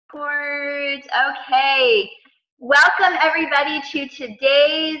Court. Okay, welcome everybody to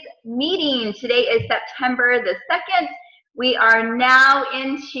today's meeting. Today is September the 2nd. We are now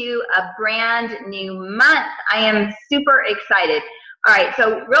into a brand new month. I am super excited. All right,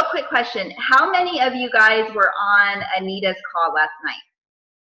 so real quick question. How many of you guys were on Anita's call last night?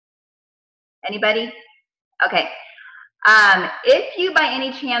 Anybody? Okay. If you by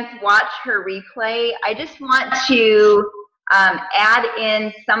any chance watch her replay, I just want to add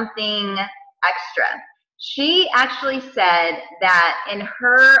in something extra. She actually said that in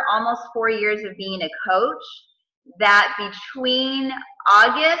her almost 4 years of being a coach, that between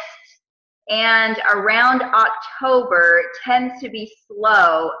August and around October tends to be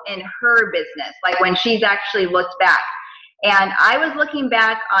slow in her business, like when she's actually looked back. And I was looking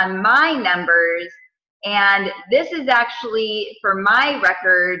back on my numbers, and this is actually, for my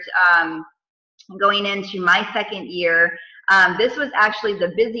record, going into my second year, this was actually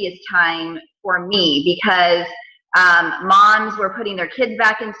the busiest time for me because moms were putting their kids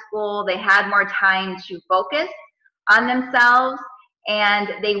back in school. They had more time to focus on themselves, and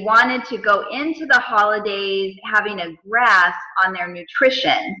they wanted to go into the holidays having a grasp on their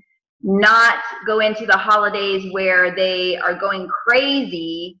nutrition, not go into the holidays where they are going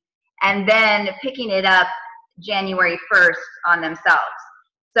crazy and then picking it up January 1st on themselves.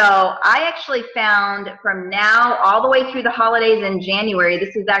 So I actually found from now all the way through the holidays in January,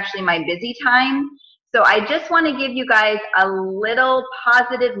 this is actually my busy time. So I just want to give you guys a little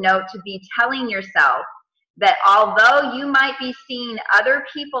positive note to be telling yourself that although you might be seeing other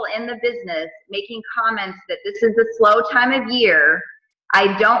people in the business making comments that this is a slow time of year,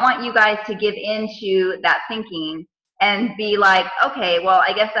 I don't want you guys to give into that thinking and be like, okay, well,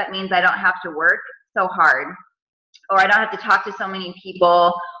 I guess that means I don't have to work so hard, or I don't have to talk to so many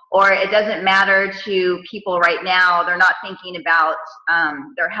people, or it doesn't matter to people right now. They're not thinking about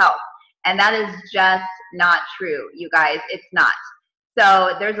their health. And that is just not true, you guys. It's not.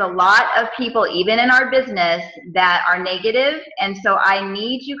 So there's a lot of people, even in our business, that are negative. And so I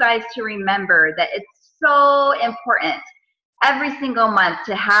need you guys to remember that it's so important every single month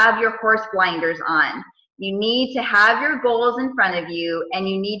to have your horse blinders on. You need to have your goals in front of you, and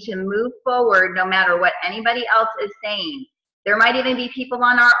you need to move forward no matter what anybody else is saying. There might even be people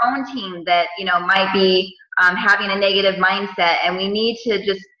on our own team that, might be having a negative mindset, and we need to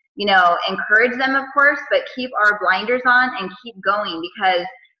just, encourage them, of course, but keep our blinders on and keep going, because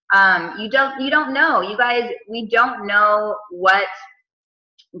you don't know. You guys, we don't know what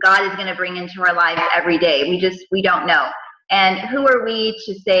God is going to bring into our lives every day. We don't know. And who are we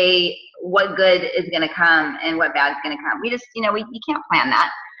to say what good is going to come and what bad is going to come? We just, we can't plan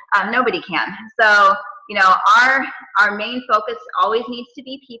that. Nobody can. So, our main focus always needs to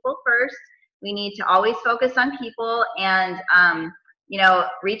be people first. We need to always focus on people and,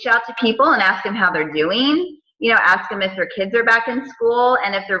 reach out to people and ask them how they're doing. Ask them if their kids are back in school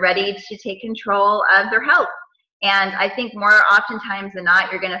and if they're ready to take control of their health. And I think more oftentimes than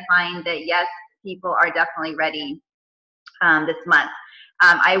not, you're going to find that, yes, people are definitely ready this month.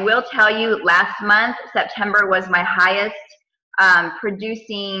 I will tell you, last month, September was my highest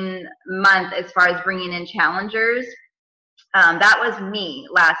producing month as far as bringing in challengers. That was me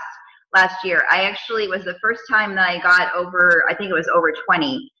last year. I actually, it was the first time that I got over, I think it was over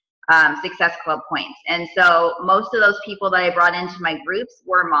 20 Success Club points. And so most of those people that I brought into my groups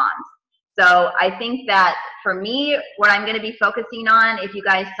were moms. So I think that for me, what I'm going to be focusing on, if you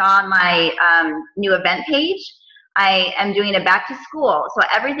guys saw my new event page, I am doing a back to school. So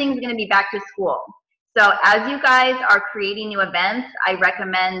everything's going to be back to school. So as you guys are creating new events, I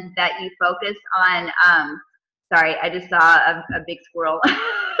recommend that you focus on, sorry, I just saw a big squirrel.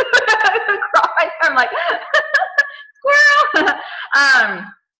 I'm like, squirrel.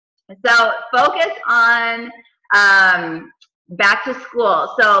 So focus on back to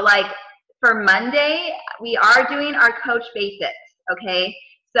school. So like for Monday, we are doing our coach basics, okay?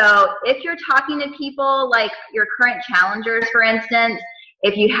 So if you're talking to people like your current challengers, for instance,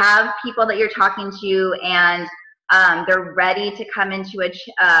 if you have people that you're talking to and they're ready to come into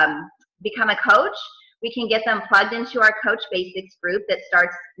become a coach, we can get them plugged into our Coach Basics group that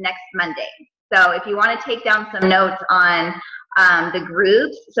starts next Monday. So if you want to take down some notes on the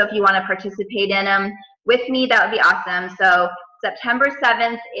groups, so if you want to participate in them with me, that would be awesome. So September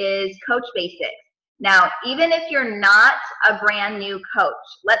 7th is Coach Basics. Now, even if you're not a brand new coach,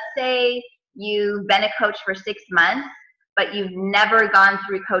 let's say you've been a coach for 6 months, but you've never gone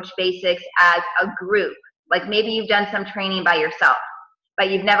through Coach Basics as a group. Like maybe you've done some training by yourself, but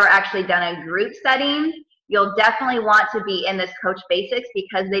you've never actually done a group setting. You'll definitely want to be in this Coach Basics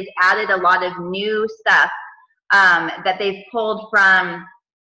because they've added a lot of new stuff that they've pulled from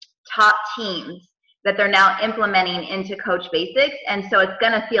top teams that they're now implementing into Coach Basics. And so it's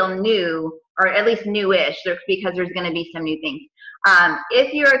going to feel new, or at least newish, because there's going to be some new things.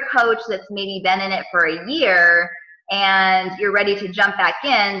 If you're a coach that's maybe been in it for a year and you're ready to jump back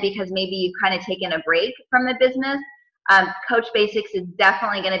in because maybe you've kind of taken a break from the business, Coach Basics is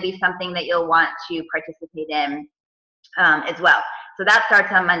definitely going to be something that you'll want to participate in as well. So that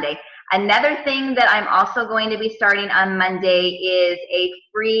starts on Monday. Another thing that I'm also going to be starting on Monday is a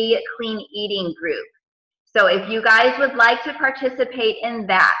free clean eating group. So if you guys would like to participate in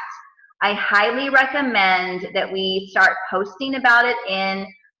that, I highly recommend that we start posting about it in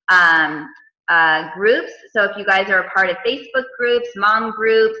groups. So if you guys are a part of Facebook groups, mom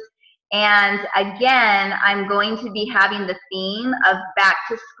groups, and again, I'm going to be having the theme of back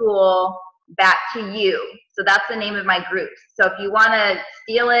to school, back to you. So that's the name of my groups. So if you want to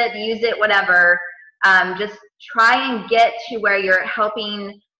steal it, use it, whatever, just try and get to where you're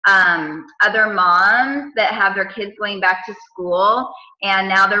helping other moms that have their kids going back to school and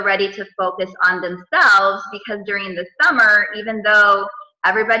now they're ready to focus on themselves, because during the summer, even though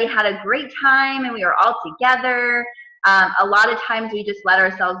everybody had a great time and we were all together, a lot of times we just let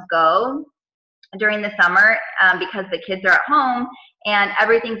ourselves go during the summer because the kids are at home and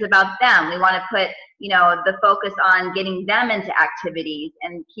everything's about them. We want to put, you know, the focus on getting them into activities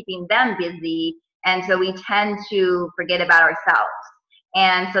and keeping them busy, and so we tend to forget about ourselves.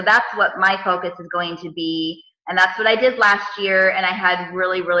 And so that's what my focus is going to be, and that's what I did last year, and I had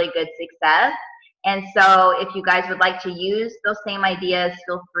really, really good success. And so if you guys would like to use those same ideas,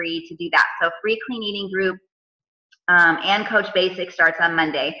 feel free to do that. So free clean eating group and Coach Basics starts on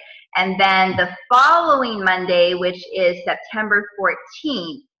Monday. And then the following Monday, which is September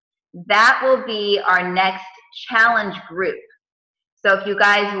 14th, that will be our next challenge group. So if you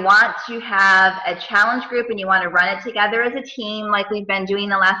guys want to have a challenge group and you want to run it together as a team like we've been doing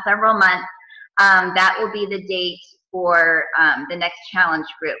the last several months, that will be the date for the next challenge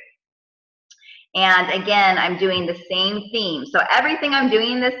group. And again, I'm doing the same theme. So everything I'm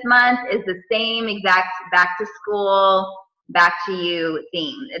doing this month is the same exact back to school, back to you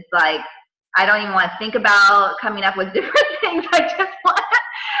theme. It's like, I don't even want to think about coming up with different things. I just want,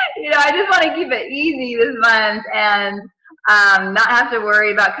 I just want to keep it easy this month and not have to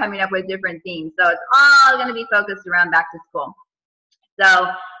worry about coming up with different themes. So it's all going to be focused around back to school. So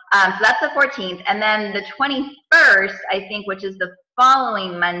that's the 14th. And then the 21st, I think, which is the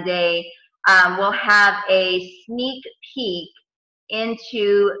following Monday, we'll have a sneak peek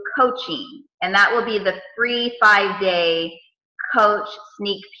into coaching. And that will be the free 5-day coach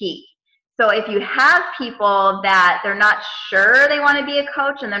sneak peek. So if you have people that they're not sure they want to be a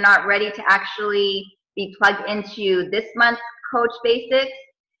coach and they're not ready to actually be plugged into this month's Coach Basics,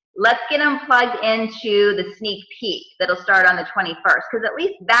 let's get them plugged into the sneak peek that'll start on the 21st, because at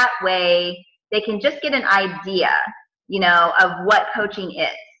least that way they can just get an idea, of what coaching is.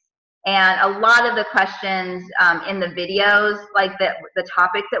 And a lot of the questions in the videos, like the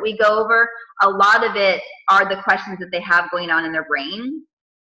topics that we go over, a lot of it are the questions that they have going on in their brain,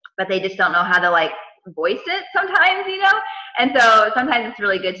 but they just don't know how to voice it sometimes, And so sometimes it's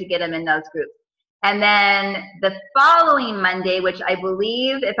really good to get them in those groups. And then the following Monday, which I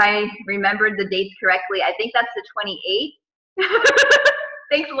believe, if I remembered the dates correctly, I think that's the 28th.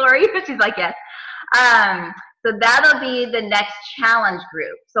 Thanks, Lori. She's like, yes. So that'll be the next challenge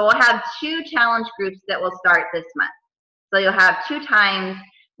group. So we'll have 2 challenge groups that will start this month. So you'll have 2 times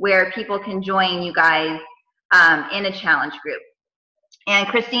where people can join you guys in a challenge group. And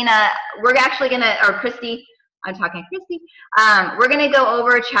Christina, we're actually going to, or Christy, I'm talking Christy, we're going to go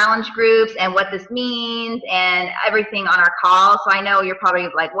over challenge groups and what this means and everything on our call. So I know you're probably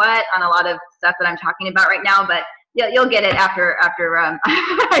like, what, on a lot of stuff that I'm talking about right now, but you'll get it after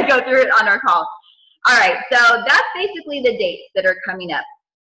I go through it on our call. All right, so that's basically the dates that are coming up.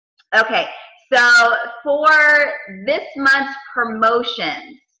 Okay, so for this month's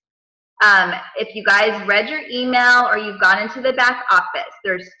promotions, if you guys read your email or you've gone into the back office,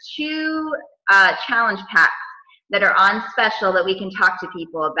 there's 2 challenge packs that are on special that we can talk to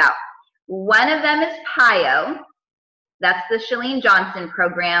people about. One of them is PIO. That's the Chalene Johnson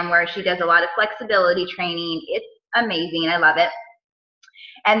program where she does a lot of flexibility training. It's amazing. I love it.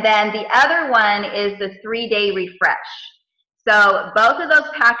 And then the other one is the 3-day refresh. So both of those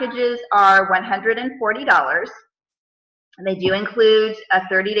packages are $140. They do include a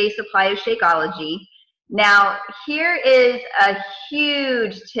 30-day supply of Shakeology. Now, here is a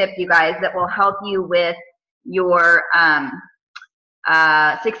huge tip, you guys, that will help you with your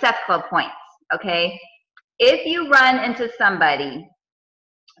Success Club points, okay? If you run into somebody,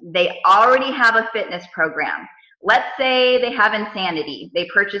 they already have a fitness program. Let's say they have Insanity. They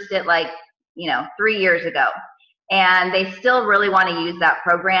purchased it like, 3 years ago, and they still really want to use that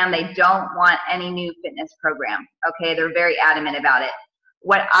program. They don't want any new fitness program. Okay, they're very adamant about it.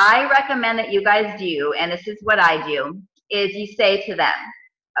 What I recommend that you guys do, and this is what I do, is you say to them,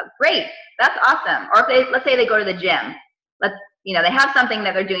 oh, great, that's awesome. Or if let's say they go to the gym, they have something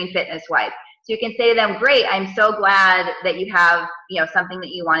that they're doing fitness-wise. So you can say to them, great, I'm so glad that you have, something that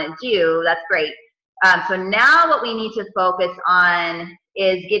you want to do. That's great. So now what we need to focus on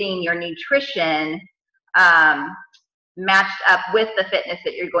is getting your nutrition matched up with the fitness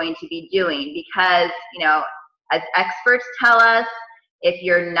that you're going to be doing, because, as experts tell us, if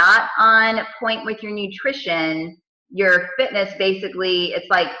you're not on point with your nutrition, your fitness basically, it's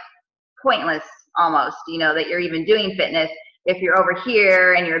like pointless almost, that you're even doing fitness if you're over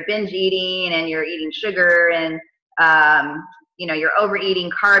here and you're binge eating and you're eating sugar and, you're overeating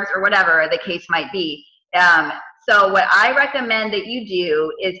carbs or whatever the case might be. So what I recommend that you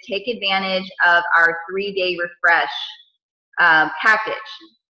do is take advantage of our 3-day refresh package.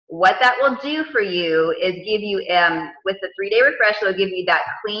 What that will do for you is give you, with the 3-day refresh, it'll give you that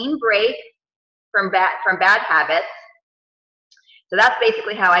clean break from bad habits. So that's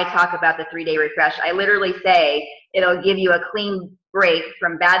basically how I talk about the 3-day refresh. I literally say it'll give you a clean break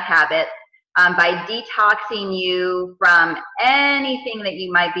from bad habits by detoxing you from anything that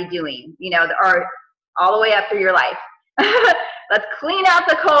you might be doing, or all the way up through your life. Let's clean out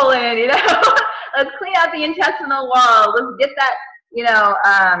the colon, let's clean out the intestinal wall. Let's get that,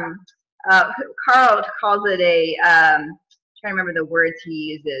 Carl calls it I'm trying to remember the words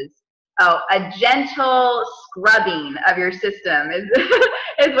he uses. Oh, a gentle scrubbing of your system is,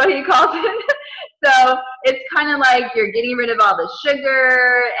 is what he calls it. So it's kind of like you're getting rid of all the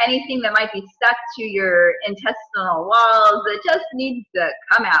sugar, anything that might be stuck to your intestinal walls that just needs to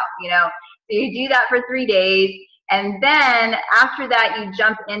come out, So you do that for 3 days. And then after that, you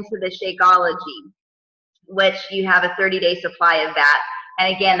jump into the Shakeology, which you have a 30-day supply of that.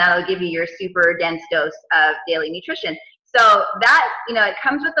 And again, that'll give you your super dense dose of daily nutrition. So that, it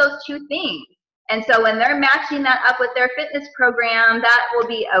comes with those 2 things. And so when they're matching that up with their fitness program, that will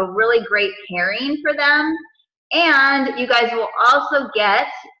be a really great pairing for them. And you guys will also get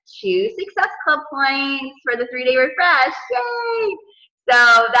 2 Success Club points for the 3-day refresh. Yay!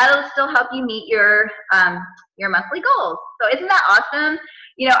 So that'll still help you meet your monthly goals. So isn't that awesome?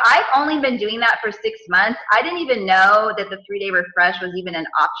 I've only been doing that for 6 months. I didn't even know that the 3-day refresh was even an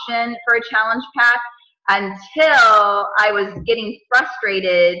option for a challenge pack until I was getting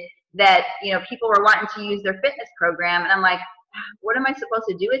frustrated that, people were wanting to use their fitness program. And I'm like, what am I supposed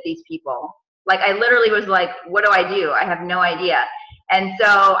to do with these people? Like, I literally was like, what do I do? I have no idea. And so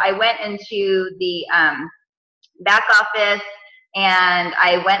I went into the back office and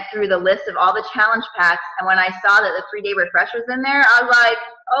I went through the list of all the challenge packs. And when I saw that the 3-day refresh was in there, I was like,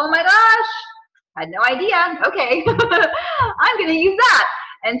 oh my gosh, I had no idea. Okay, I'm going to use that.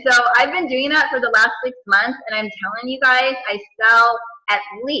 And so I've been doing that for the last 6 months. And I'm telling you guys, I sell at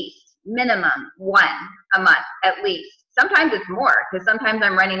least minimum 1 a month, at least. Sometimes it's more, because sometimes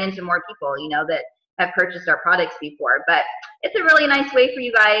I'm running into more people, that have purchased our products before. But it's a really nice way for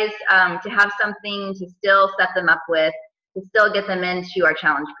you guys to have something to still set them up with, to still get them into our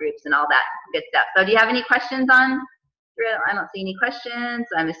challenge groups and all that good stuff. So do you have any questions on? I don't see any questions.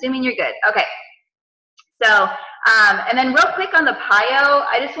 So I'm assuming you're good. Okay. So, and then real quick on the PIO,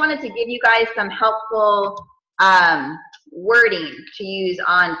 I just wanted to give you guys some helpful wording to use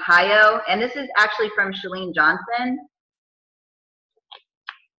on PIO. And this is actually from Chalene Johnson.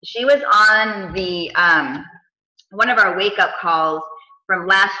 She was on the one of our wake-up calls from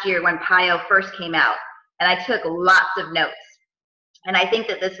last year when PIO first came out. And I took lots of notes. And I think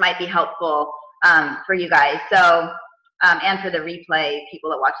that this might be helpful for you guys. So, and for the replay, people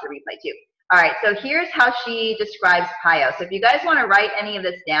that watch the replay too. All right, so here's how she describes PIO. So if you guys want to write any of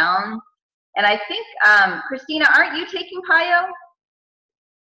this down, and I think, Christina, aren't you taking PIO?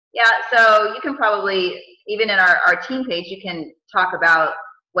 Yeah, so you can probably, even in our team page, you can talk about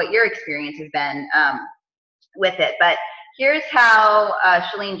what your experience has been with it. But here's how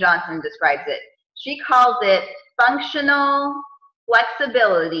Chalene Johnson describes it. She calls it functional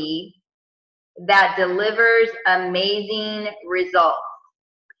flexibility that delivers amazing results.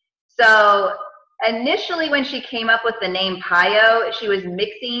 So initially when she came up with the name PIO, she was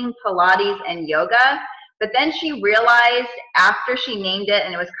mixing Pilates and yoga, but then she realized after she named it,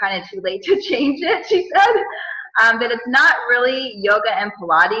 and it was kind of too late to change it, she said, that it's not really yoga and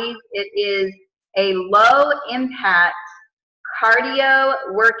Pilates. It is a low impact cardio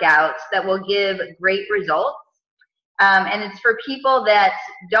workouts that will give great results. And it's for people that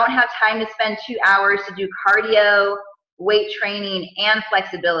don't have time to spend 2 hours to do cardio, weight training, and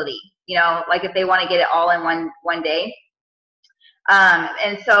flexibility. You know, like if they want to get it all in one day.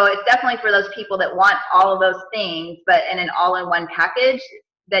 And so it's definitely for those people that want all of those things, but in an all-in-one package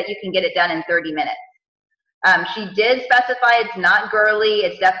that you can get it done in 30 minutes. She did specify it's not girly.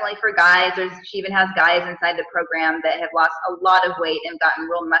 It's definitely for guys. She even has guys inside the program that have lost a lot of weight and gotten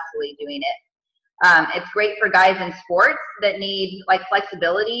real muscly doing it. It's great for guys in sports that need like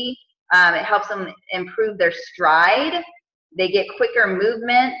flexibility. It helps them improve their stride. They get quicker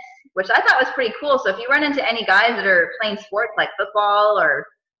movements, which I thought was pretty cool. So if you run into any guys that are playing sports like football or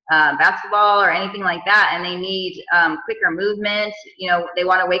basketball or anything like that, and they need quicker movement, you know, they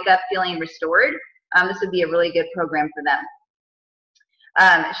want to wake up feeling restored, this would be a really good program for them.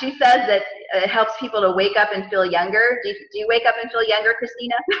 She says that it helps people to wake up and feel younger. Do you wake up and feel younger,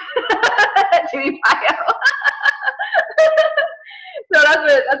 Christina? Doing PiYo. So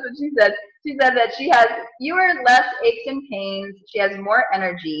that's what she said. She said that she has fewer, less aches and pains. She has more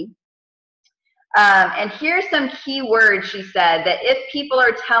energy. And here's some key words she said, that if people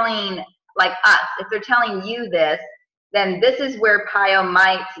are telling, like us, if they're telling you this, then this is where PiYo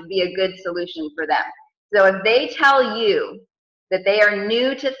might be a good solution for them. So if they tell you that they are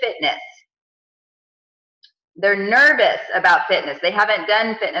new to fitness, they're nervous about fitness, they haven't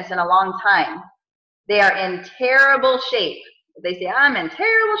done fitness in a long time, they are in terrible shape. If they say, I'm in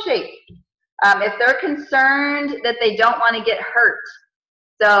terrible shape. If they're concerned that they don't want to get hurt.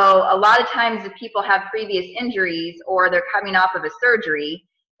 So a lot of times if people have previous injuries or they're coming off of a surgery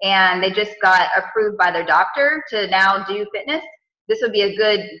and they just got approved by their doctor to now do fitness, this would be a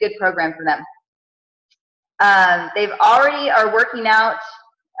good program for them. They've already are working out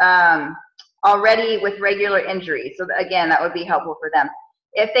already with regular injuries. So again, that would be helpful for them.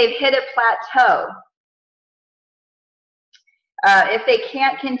 If they've hit a plateau, if they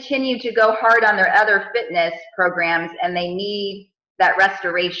can't continue to go hard on their other fitness programs and they need that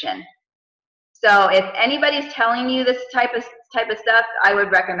restoration. So if anybody's telling you this type of stuff, I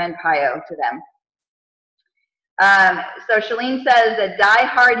would recommend PiYo to them. So Shalene says that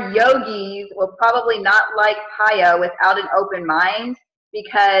die-hard yogis will probably not like PiYo without an open mind,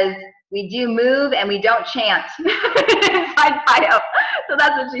 because we do move and we don't chant inside PiYo. So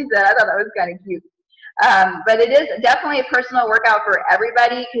that's what she said. I thought that was kind of cute. But it is definitely a personal workout for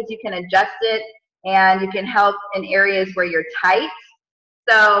everybody, because you can adjust it and you can help in areas where you're tight.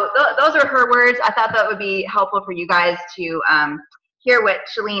 So those are her words. I thought that would be helpful for you guys to hear what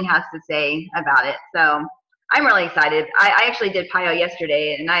Shalene has to say about it. So I'm really excited. I actually did PiYo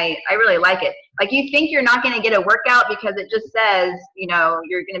yesterday, and I really like it. Like, you think you're not going to get a workout because it just says, you know,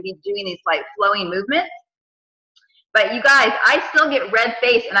 you're going to be doing these like flowing movements. But you guys, I still get red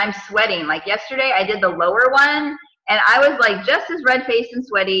face and I'm sweating. Like yesterday I did the lower one and I was like just as red faced and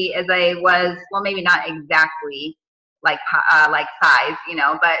sweaty as I was, well, maybe not exactly like size, you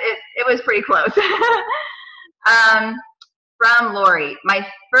know, but it was pretty close. From Lori, my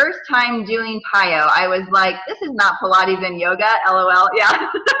first time doing PiYo, I was like, this is not Pilates and yoga, LOL. Yeah.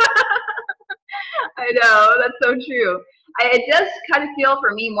 I know, that's so true. It does kind of feel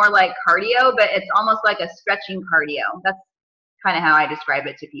for me more like cardio, but it's almost like a stretching cardio. That's kind of how I describe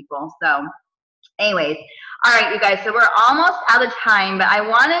it to people. So anyways, all right, you guys, so we're almost out of time, but I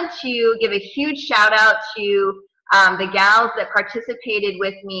wanted to give a huge shout out to the gals that participated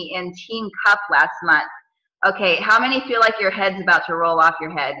with me in Team Cup last month. Okay, how many feel like your head's about to roll off your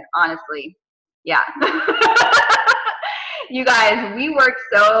head, honestly? Yeah. You guys, we worked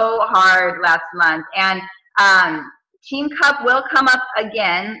so hard last month, and Team Cup will come up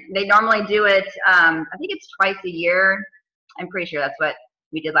again. They normally do it, I think it's twice a year. I'm pretty sure that's what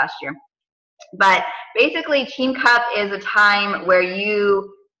we did last year. But basically, Team Cup is a time where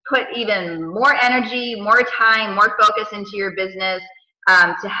you put even more energy, more time, more focus into your business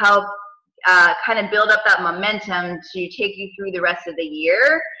to help kind of build up that momentum to take you through the rest of the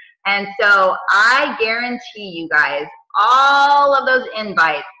year. And so I guarantee you guys, all of those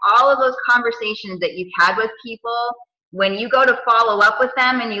invites, all of those conversations that you've had with people, when you go to follow up with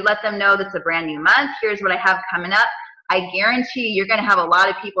them and you let them know that's a brand new month, here's what I have coming up, I guarantee you're going to have a lot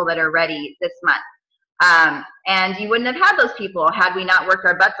of people that are ready this month. And you wouldn't have had those people had we not worked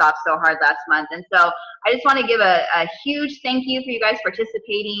our butts off so hard last month. And so I just want to give a huge thank you for you guys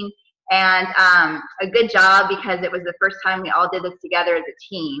participating, and a good job, because it was the first time we all did this together as a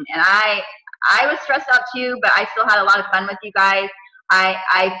team. And I was stressed out too, but I still had a lot of fun with you guys.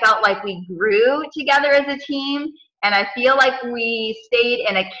 I felt like we grew together as a team, and I feel like we stayed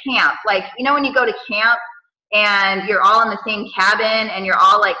in a camp. Like, you know, when you go to camp and you're all in the same cabin and you're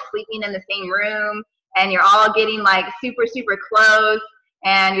all like sleeping in the same room and you're all getting like super, super close,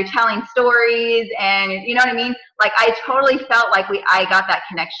 and you're telling stories, and you know what I mean? Like, I totally felt like I got that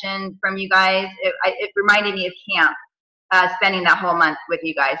connection from you guys. It reminded me of camp, spending that whole month with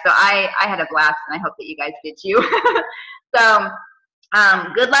you guys. So I had a blast, and I hope that you guys did too. So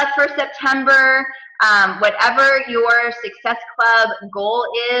good luck for September. Whatever your Success Club goal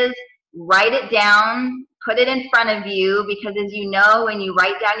is, write it down, put it in front of you, because as you know, when you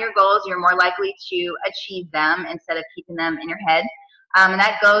write down your goals, you're more likely to achieve them instead of keeping them in your head. And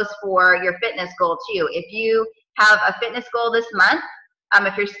that goes for your fitness goal too. If you have a fitness goal this month,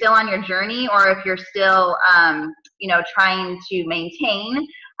 if you're still on your journey, or if you're still, you know, trying to maintain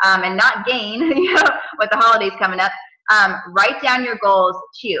and not gain, you know, with the holidays coming up, write down your goals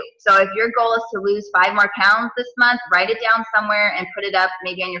too. So if your goal is to lose 5 more pounds this month, write it down somewhere and put it up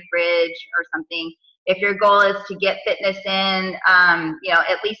maybe on your fridge or something. If your goal is to get fitness in, you know,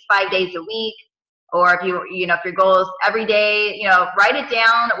 at least 5 days a week, or if you know, if your goal is every day, you know, write it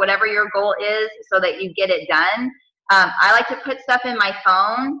down, whatever your goal is, so that you get it done. I like to put stuff in my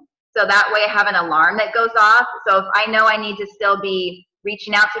phone, so that way I have an alarm that goes off. So if I know I need to still be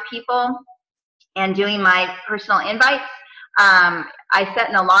reaching out to people and doing my personal invites, I set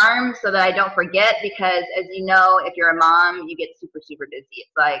an alarm so that I don't forget, because as you know, if you're a mom, you get super, super busy.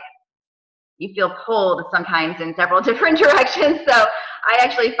 It's like you feel pulled sometimes in several different directions. So I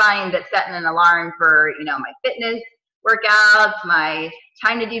actually find that setting an alarm for, you know, my fitness workouts, my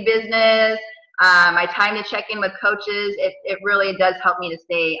time to do business, my time to check in with coaches, it really does help me to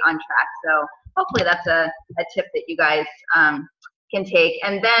stay on track. So hopefully that's a tip that you guys can take.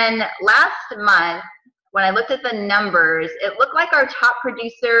 And then last month, when I looked at the numbers, it looked like our top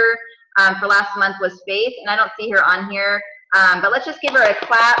producer for last month was Faith, and I don't see her on here, but let's just give her a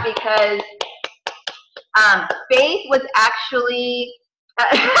clap, because Faith was actually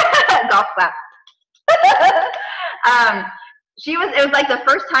golf clap. It was like the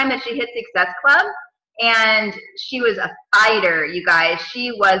first time that she hit Success Club, and she was a fighter, you guys.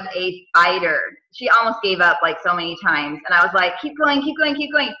 She was a fighter. She almost gave up like so many times, and I was like, keep going, keep going,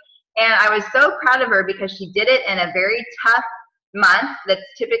 keep going. And I was so proud of her, because she did it in a very tough month that's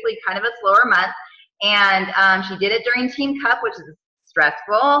typically kind of a slower month, and she did it during Team Cup, which is a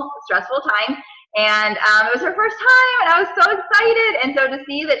stressful time. And it was her first time, and I was so excited. And so to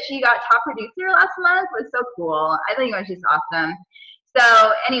see that she got top producer last month was so cool. I think it was just awesome.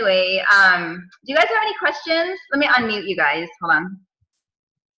 So anyway, do you guys have any questions? Let me unmute you guys. Hold on.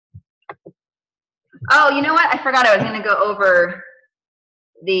 Oh, you know what? I forgot I was going to go over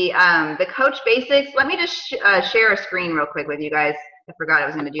the coach basics. Let me just share a screen real quick with you guys. I forgot I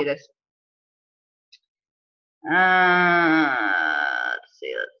was going to do this. Let's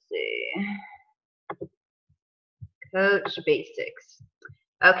see. Coach basics.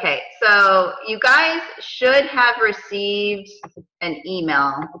 Okay, so you guys should have received an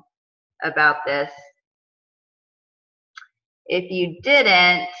email about this. If you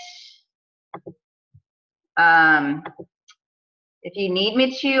didn't, if you need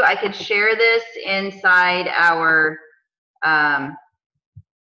me to, I could share this inside our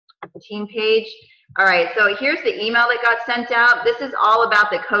team page. All right, so here's the email that got sent out. This is all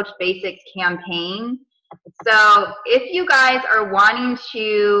about the Coach Basics campaign. So if you guys are wanting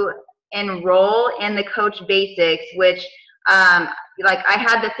to enroll in the Coach Basics, which like I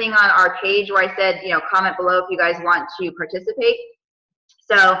had the thing on our page where I said, you know, comment below if you guys want to participate.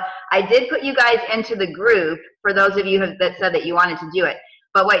 So I did put you guys into the group for those of you that said that you wanted to do it.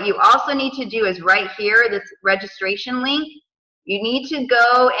 But what you also need to do is right here, this registration link, you need to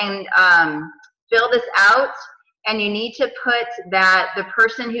go and fill this out. And you need to put that the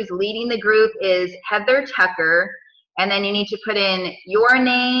person who's leading the group is Heather Tucker, and then you need to put in your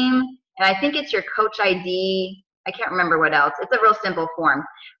name, and I think it's your coach ID. I can't remember what else. It's a real simple form,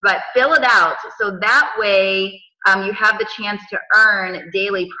 but fill it out so that way you have the chance to earn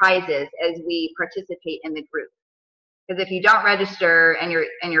daily prizes as we participate in the group. Because if you don't register and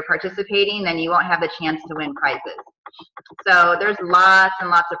you're participating, then you won't have the chance to win prizes. So there's lots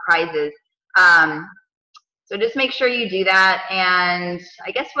and lots of prizes. So just make sure you do that, and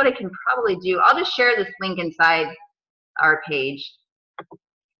I guess what I can probably do, I'll just share this link inside our page.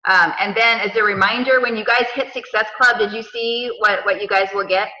 And then as a reminder, when you guys hit Success Club, did you see what you guys will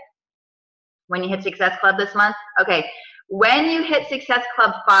get when you hit Success Club this month? Okay, when you hit Success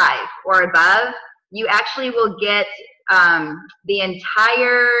Club 5 or above, you actually will get the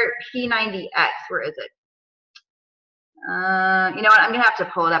entire P90X. Where is it? You know what, I'm gonna have to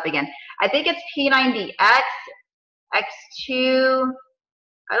pull it up again. I think it's P90X, X2,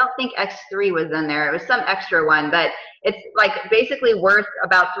 I don't think X3 was in there. It was some extra one, but it's like basically worth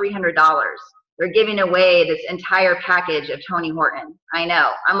about $300, they're giving away this entire package of Tony Horton. I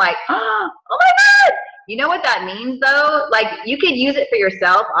know. I'm like, oh my God. You know what that means though? Like you could use it for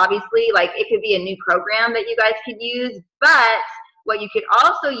yourself, obviously. Like it could be a new program that you guys could use, but what you could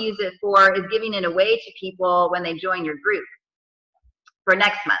also use it for is giving it away to people when they join your group for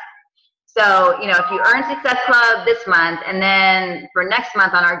next month. So, you know, if you earn Success Club this month, and then for next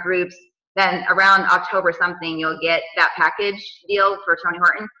month on our groups, then around October something, you'll get that package deal for Tony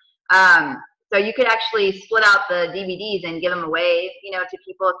Horton. So you could actually split out the DVDs and give them away, you know, to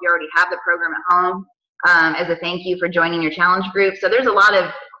people if you already have the program at home as a thank you for joining your challenge group. So there's a lot of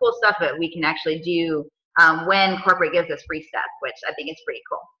cool stuff that we can actually do when corporate gives us free stuff, which I think is pretty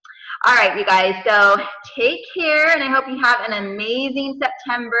cool. All right, you guys, so take care, and I hope you have an amazing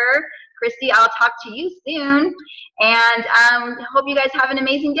September. Christy, I'll talk to you soon, and hope you guys have an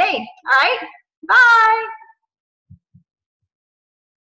amazing day. All right, bye.